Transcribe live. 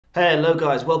Hello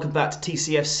guys, welcome back to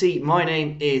TCFC. My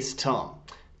name is Tom.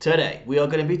 Today we are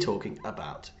going to be talking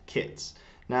about kits.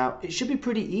 Now it should be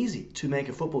pretty easy to make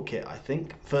a football kit, I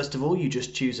think. First of all, you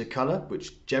just choose a colour,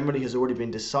 which generally has already been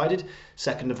decided.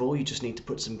 Second of all, you just need to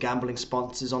put some gambling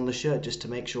sponsors on the shirt just to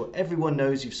make sure everyone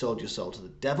knows you've sold your soul to the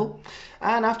devil.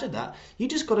 And after that, you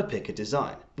just got to pick a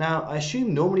design. Now I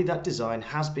assume normally that design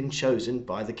has been chosen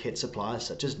by the kit suppliers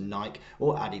such as Nike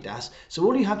or Adidas, so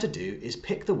all you have to do is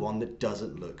pick the one that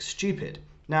doesn't look stupid.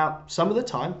 Now, some of the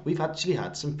time, we've actually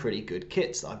had some pretty good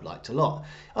kits that I've liked a lot.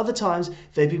 Other times,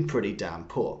 they've been pretty damn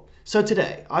poor. So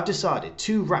today, I've decided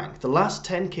to rank the last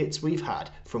 10 kits we've had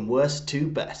from worst to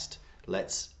best.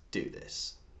 Let's do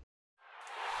this.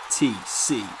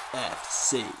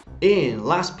 TCFC. In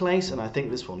last place, and I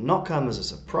think this will not come as a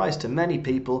surprise to many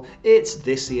people, it's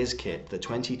this year's kit, the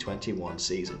 2021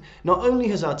 season. Not only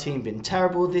has our team been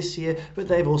terrible this year, but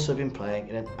they've also been playing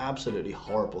in an absolutely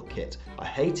horrible kit. I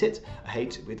hate it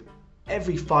with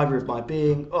every fibre of my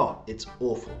being. Oh, it's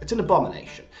awful. It's an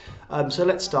abomination. So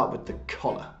let's start with the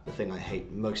collar, the thing I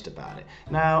hate most about it.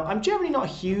 Now, I'm generally not a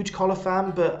huge collar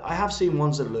fan, but I have seen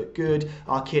ones that look good.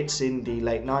 Our kits in the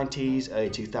late 90s, early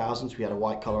 2000s, we had a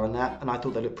white collar on that, and I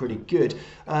thought they looked pretty good.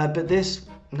 But this,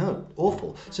 no,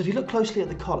 awful. So if you look closely at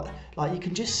the collar, like you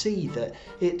can just see that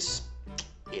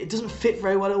it doesn't fit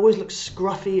very well. It always looks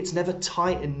scruffy. It's never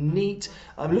tight and neat.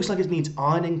 It looks like it needs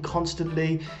ironing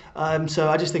constantly. So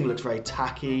I just think it looks very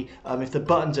tacky. If the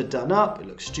buttons are done up, it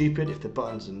looks stupid. If the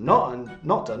buttons are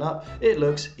not done up, it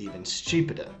looks even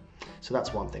stupider. So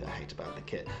that's one thing I hate about the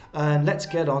kit. And let's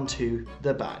get on to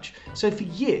the badge. So for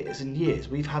years and years,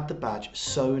 we've had the badge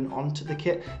sewn onto the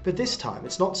kit, but this time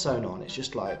it's not sewn on, it's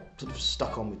just like sort of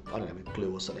stuck on with, I don't know, with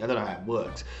glue or something. I don't know how it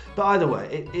works. But either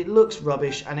way, it looks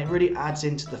rubbish, and it really adds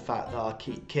into the fact that our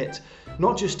kit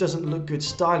not just doesn't look good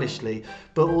stylishly,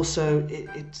 but also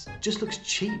it just looks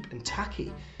cheap and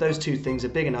tacky. Those two things are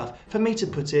big enough for me to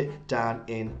put it down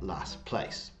in last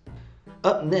place.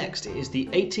 Up next is the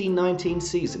 18-19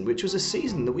 season, which was a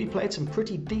season that we played some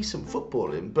pretty decent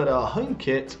football in, but our home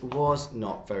kit was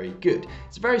not very good.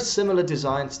 It's a very similar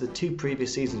design to the two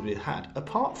previous seasons we had,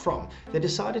 apart from they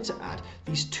decided to add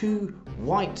these two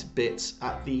white bits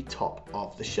at the top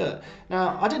of the shirt.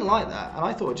 Now, I didn't like that, and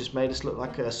I thought it just made us look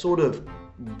like a sort of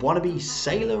wannabe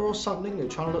sailor or something. They're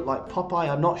trying to look like Popeye,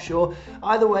 I'm not sure.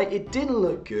 Either way, it didn't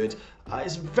look good.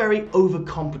 It's very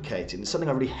overcomplicated. It's something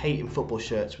I really hate in football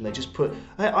shirts when they just put,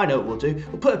 I know what we'll do,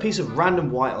 we'll put a piece of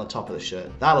random white on the top of the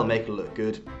shirt. That'll make it look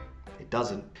good. It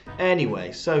doesn't.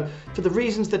 Anyway, so for the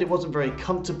reasons that it wasn't very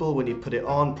comfortable when you put it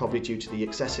on, probably due to the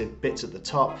excessive bits at the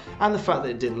top, and the fact that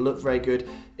it didn't look very good,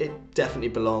 it definitely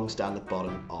belongs down the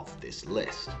bottom of this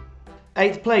list.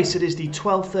 8th place, it is the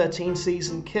 12-13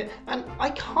 season kit, and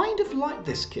I kind of like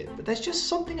this kit, but there's just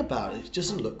something about it that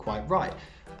doesn't look quite right.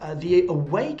 The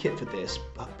away kit for this,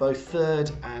 both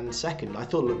 3rd and 2nd, I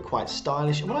thought looked quite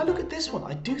stylish, and when I look at this one,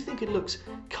 I do think it looks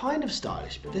kind of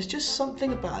stylish, but there's just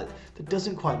something about it that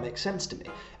doesn't quite make sense to me.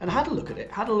 And I had a look at it,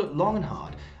 had a look long and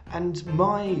hard, and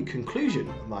my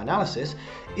conclusion, my analysis,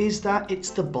 is that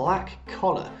it's the black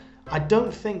collar. I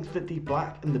don't think that the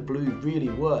black and the blue really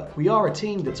work. We are a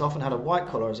team that's often had a white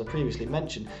collar, as I previously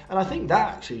mentioned, and I think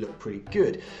that actually looked pretty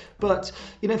good. But,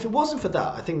 you know, if it wasn't for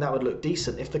that, I think that would look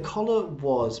decent. If the collar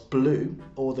was blue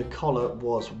or the collar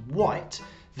was white,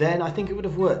 then I think it would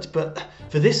have worked. But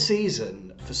for this season,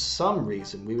 for some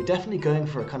reason, we were definitely going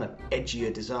for a kind of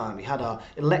edgier design. We had our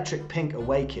electric pink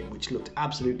away kit, which looked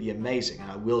absolutely amazing, and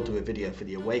I will do a video for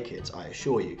the away kits, I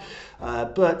assure you.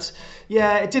 But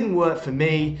yeah, it didn't work for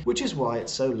me, which is why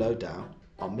it's so low down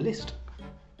on my list.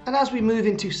 And as we move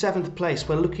into 7th place,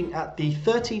 we're looking at the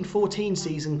 13-14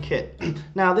 season kit.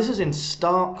 Now, this is in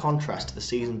stark contrast to the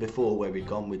season before, where we'd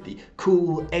gone with the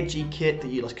cool, edgy kit that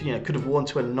you could have worn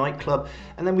to a nightclub,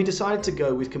 and then we decided to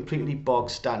go with completely bog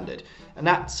standard. And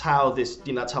that's how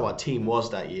that's how our team was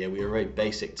that year. We were a very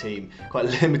basic team, quite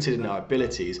limited in our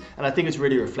abilities, and I think it's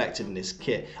really reflected in this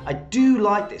kit. I do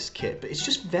like this kit, but it's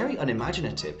just very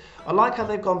unimaginative. I like how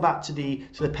they've gone back to the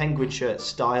penguin shirt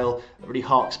style. It really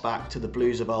harks back to the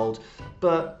blues of old,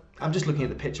 but I'm just looking at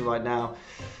the picture right now.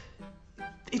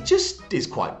 It just is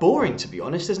quite boring, to be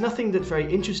honest. There's nothing that's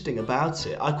very interesting about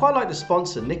it. I quite like the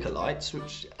sponsor Nicolites,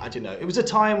 which, I don't know, it was a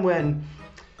time when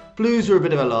blues were a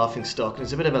bit of a laughing stock, and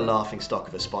it's a bit of a laughing stock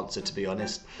of a sponsor, to be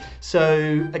honest.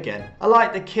 So again, I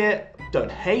like the kit,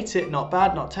 don't hate it, not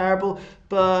bad, not terrible,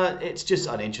 but it's just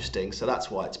uninteresting, so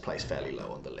that's why it's placed fairly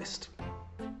low on the list.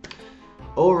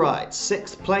 Alright,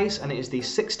 6th place, and it is the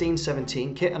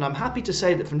 16-17 kit, and I'm happy to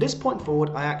say that from this point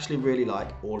forward I actually really like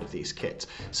all of these kits.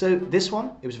 So this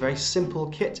one, it was a very simple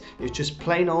kit. It was just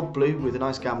plain old blue with a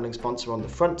nice gambling sponsor on the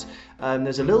front.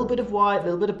 There's a little bit of white, a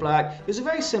little bit of black. It was a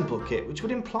very simple kit, which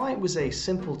would imply it was a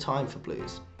simple time for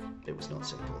blues. It was not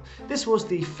simple. This was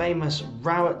the famous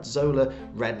Rowett-Zola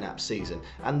Redknapp season,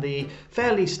 and the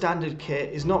fairly standard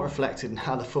kit is not reflected in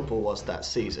how the football was that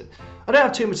season. I don't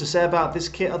have too much to say about this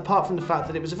kit apart from the fact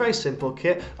that it was a very simple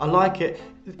kit. I like it.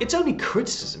 Its only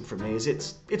criticism from me is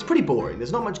it's pretty boring.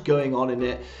 There's not much going on in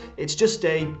it. It's just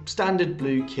a standard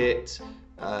blue kit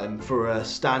for a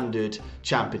standard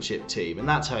championship team, and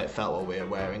that's how it felt while we were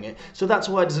wearing it. So that's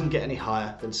why it doesn't get any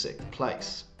higher than 6th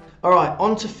place. Alright,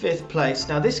 on to 5th place.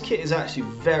 Now this kit is actually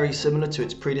very similar to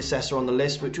its predecessor on the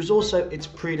list, which was also its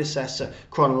predecessor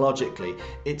chronologically.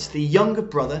 It's the younger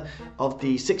brother of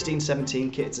the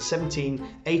 16-17 kit. It's a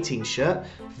 17-18 shirt.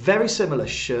 Very similar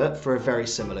shirt for a very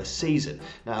similar season.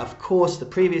 Now of course the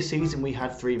previous season we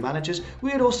had 3 managers.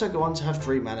 We would also go on to have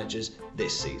 3 managers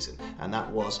this season. And that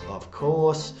was of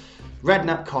course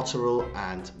Redknapp, Cotterill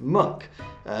and Monk.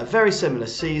 Very similar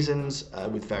seasons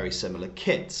with very similar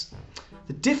kits.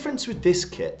 The difference with this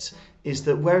kit is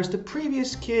that whereas the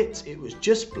previous kit, it was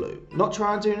just blue, not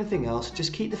trying to do anything else,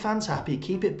 just keep the fans happy,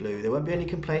 keep it blue, there won't be any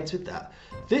complaints with that.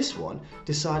 This one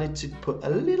decided to put a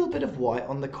little bit of white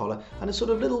on the collar and a sort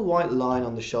of little white line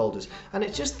on the shoulders. And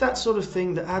it's just that sort of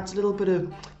thing that adds a little bit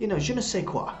of, you know, je ne sais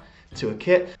quoi to a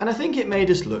kit. And I think it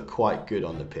made us look quite good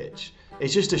on the pitch.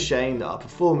 It's just a shame that our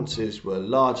performances were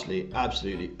largely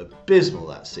absolutely abysmal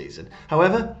that season.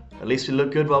 However, at least we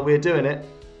looked good while we were doing it.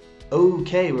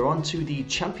 Okay, we're on to the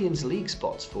Champions League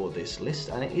spots for this list,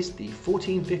 and it is the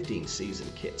 14-15 season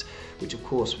kit, which of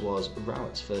course was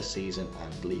Rowett's first season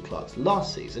and Lee Clark's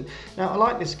last season. Now I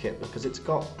like this kit because it's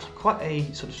got quite a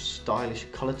sort of stylish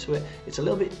colour to it. It's a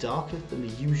little bit darker than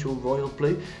the usual royal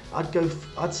blue.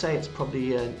 I'd say it's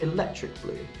probably an electric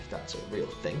blue, if that's a real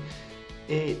thing.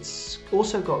 It's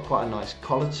also got quite a nice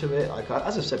collar to it.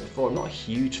 As I've said before, I'm not a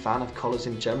huge fan of collars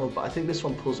in general, but I think this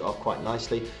one pulls it off quite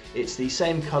nicely. It's the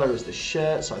same colour as the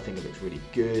shirt, so I think it looks really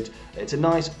good. It's a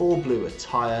nice all blue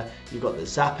attire. You've got the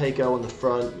Zappego on the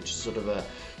front, which is sort of a,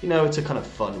 you know, it's a kind of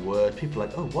fun word. People are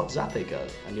like, oh, what's Zappego?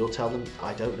 And you'll tell them,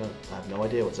 I don't know. I have no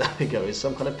idea what Zappego is.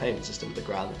 Some kind of payment system at the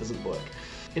ground that doesn't work.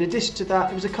 In addition to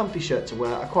that, it was a comfy shirt to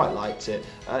wear. I quite liked it.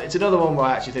 It's another one where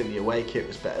I actually think the away kit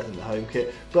was better than the home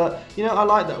kit. But, you know, I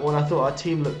like that one. I thought our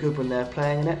team looked good when they were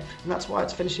playing in it. And that's why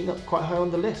it's finishing up quite high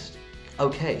on the list.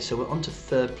 Okay, so we're on to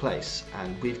 3rd place.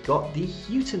 And we've got the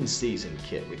Houghton season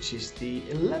kit, which is the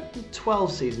 11-12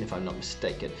 season, if I'm not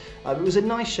mistaken. It was a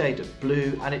nice shade of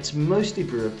blue, and it's mostly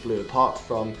blue apart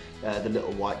from the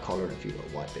little white collar and a few little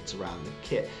white bits around the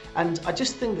kit. And I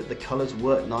just think that the colours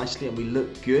work nicely and we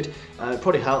look good. It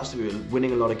probably helps that we were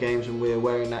winning a lot of games when we were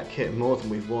wearing that kit, more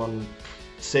than we've won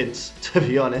since, to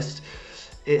be honest.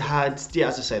 It had, yeah,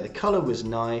 as I say, the colour was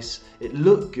nice, it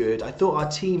looked good. I thought our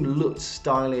team looked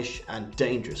stylish and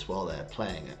dangerous while they were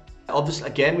playing it. Obviously,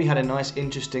 again, we had a nice,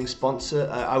 interesting sponsor.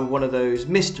 One of those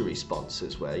mystery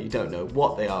sponsors where you don't know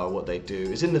what they are or what they do. It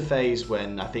was in the phase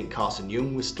when I think Carson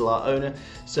Young was still our owner,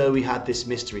 so we had this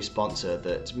mystery sponsor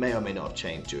that may or may not have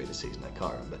changed during the season. I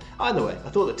can't remember. Either way,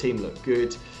 I thought the team looked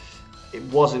good. It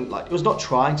was not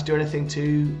trying to do anything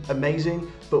too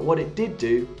amazing, but what it did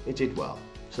do, it did well.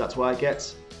 So that's why it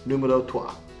gets numero 3.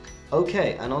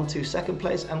 Okay, and on to 2nd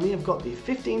place, and we have got the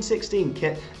 15-16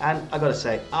 kit, and I gotta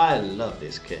say, I love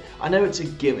this kit. I know it's a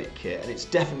gimmick kit, and it's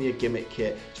definitely a gimmick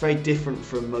kit. It's very different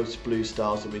from most blue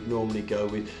styles that we'd normally go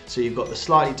with. So you've got the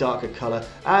slightly darker colour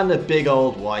and the big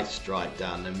old white stripe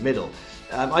down the middle.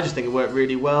 I just think it worked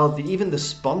really well. Even the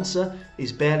sponsor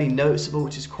is barely noticeable,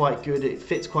 which is quite good. It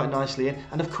fits quite nicely in,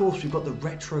 and of course we've got the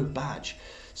retro badge.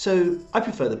 So I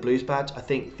prefer the blues badge. I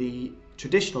think the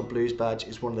traditional blues badge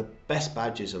is one of the best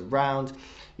badges around.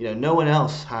 You know, no one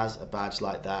else has a badge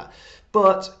like that.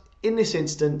 But in this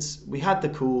instance, we had the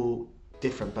cool,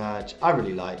 different badge. I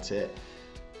really liked it.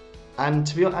 And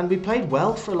to be honest, and we played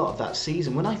well for a lot of that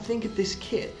season. When I think of this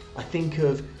kit, I think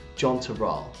of John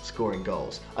Terrell scoring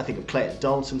goals. I think of Clayton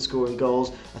Donaldson scoring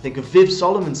goals. I think of Viv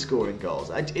Solomon scoring goals.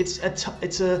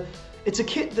 It's a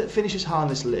kit that finishes high on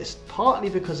this list, partly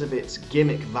because of its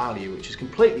gimmick value, which has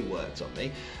completely worked on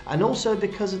me, and also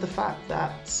because of the fact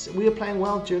that we were playing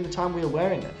well during the time we were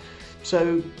wearing it.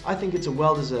 So I think it's a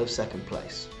well-deserved 2nd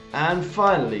place. And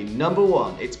finally, number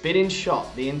 1, it's been in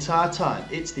shop the entire time.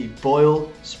 It's the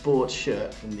Boyle sports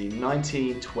shirt from the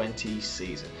 1920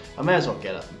 season. I may as well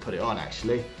get up and put it on,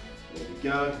 actually. There we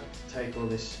go. Take all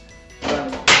this.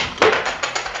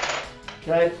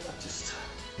 Okay, just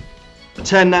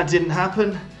pretend that didn't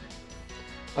happen.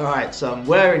 Alright, so I'm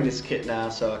wearing this kit now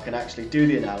so I can actually do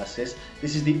the analysis.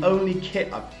 This is the only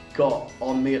kit I've got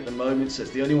on me at the moment, so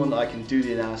it's the only one that I can do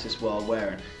the analysis while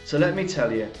wearing. So let me tell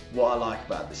you what I like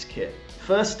about this kit.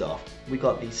 First off, we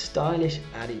got these stylish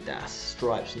Adidas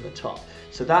stripes on the top.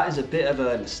 So that is a bit of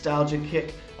a nostalgic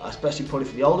kick, especially probably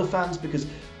for the older fans, because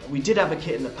we did have a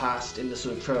kit in the past, in the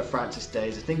sort of Trevor Francis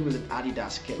days. I think it was an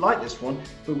Adidas kit like this one,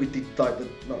 but with the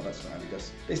no, that's not Adidas.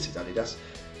 This is Adidas,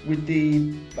 with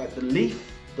the leaf,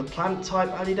 the plant type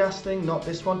Adidas thing, not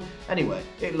this one. Anyway,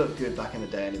 it looked good back in the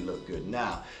day and it looked good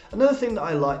now. Another thing that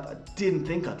I liked that I didn't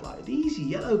think I'd like, these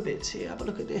yellow bits here. Have a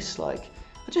look at this. Like,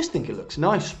 I just think it looks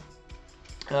nice.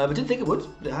 I didn't think it would.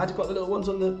 It had got the little ones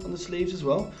on the sleeves as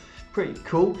well. Pretty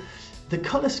cool. The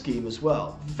colour scheme as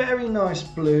well, very nice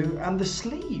blue, and the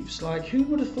sleeves, like who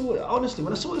would have thought it? Honestly,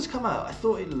 when I saw this come out, I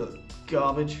thought it looked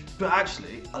garbage, but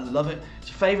actually, I love it. It's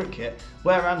a favourite kit,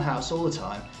 wear around the house all the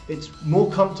time. It's more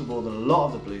comfortable than a lot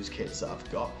of the blues kits that I've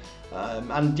got.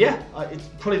 And yeah, it's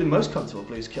probably the most comfortable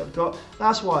blues kit I've got.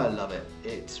 That's why I love it.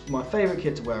 It's my favourite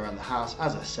kit to wear around the house,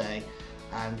 as I say.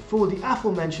 And for the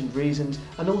aforementioned reasons,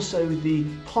 and also the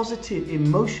positive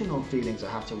emotional feelings I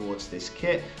have towards this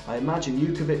kit, I imagine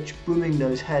Jukovic booming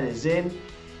those headers in.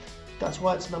 That's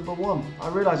why it's number one. I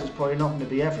realise it's probably not going to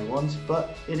be everyone's,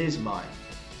 but it is mine.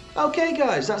 Okay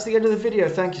guys, that's the end of the video.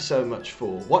 Thank you so much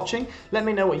for watching. Let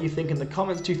me know what you think in the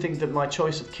comments. Do you think that my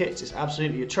choice of kits is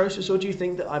absolutely atrocious, or do you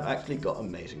think that I've actually got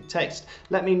amazing taste?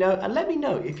 Let me know, and let me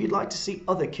know if you'd like to see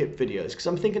other kit videos, because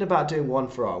I'm thinking about doing one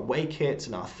for our away kits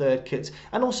and our third kits,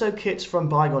 and also kits from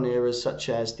bygone eras such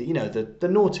as the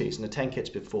noughties and the 10 kits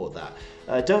before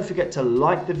that. Don't forget to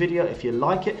like the video if you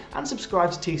like it, and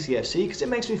subscribe to TCFC, because it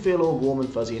makes me feel all warm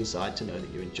and fuzzy inside to know that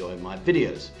you enjoy my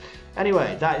videos.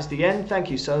 Anyway, that is the end. Thank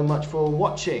you so much for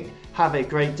watching. Have a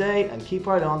great day and keep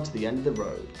right on to the end of the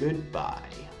road. Goodbye.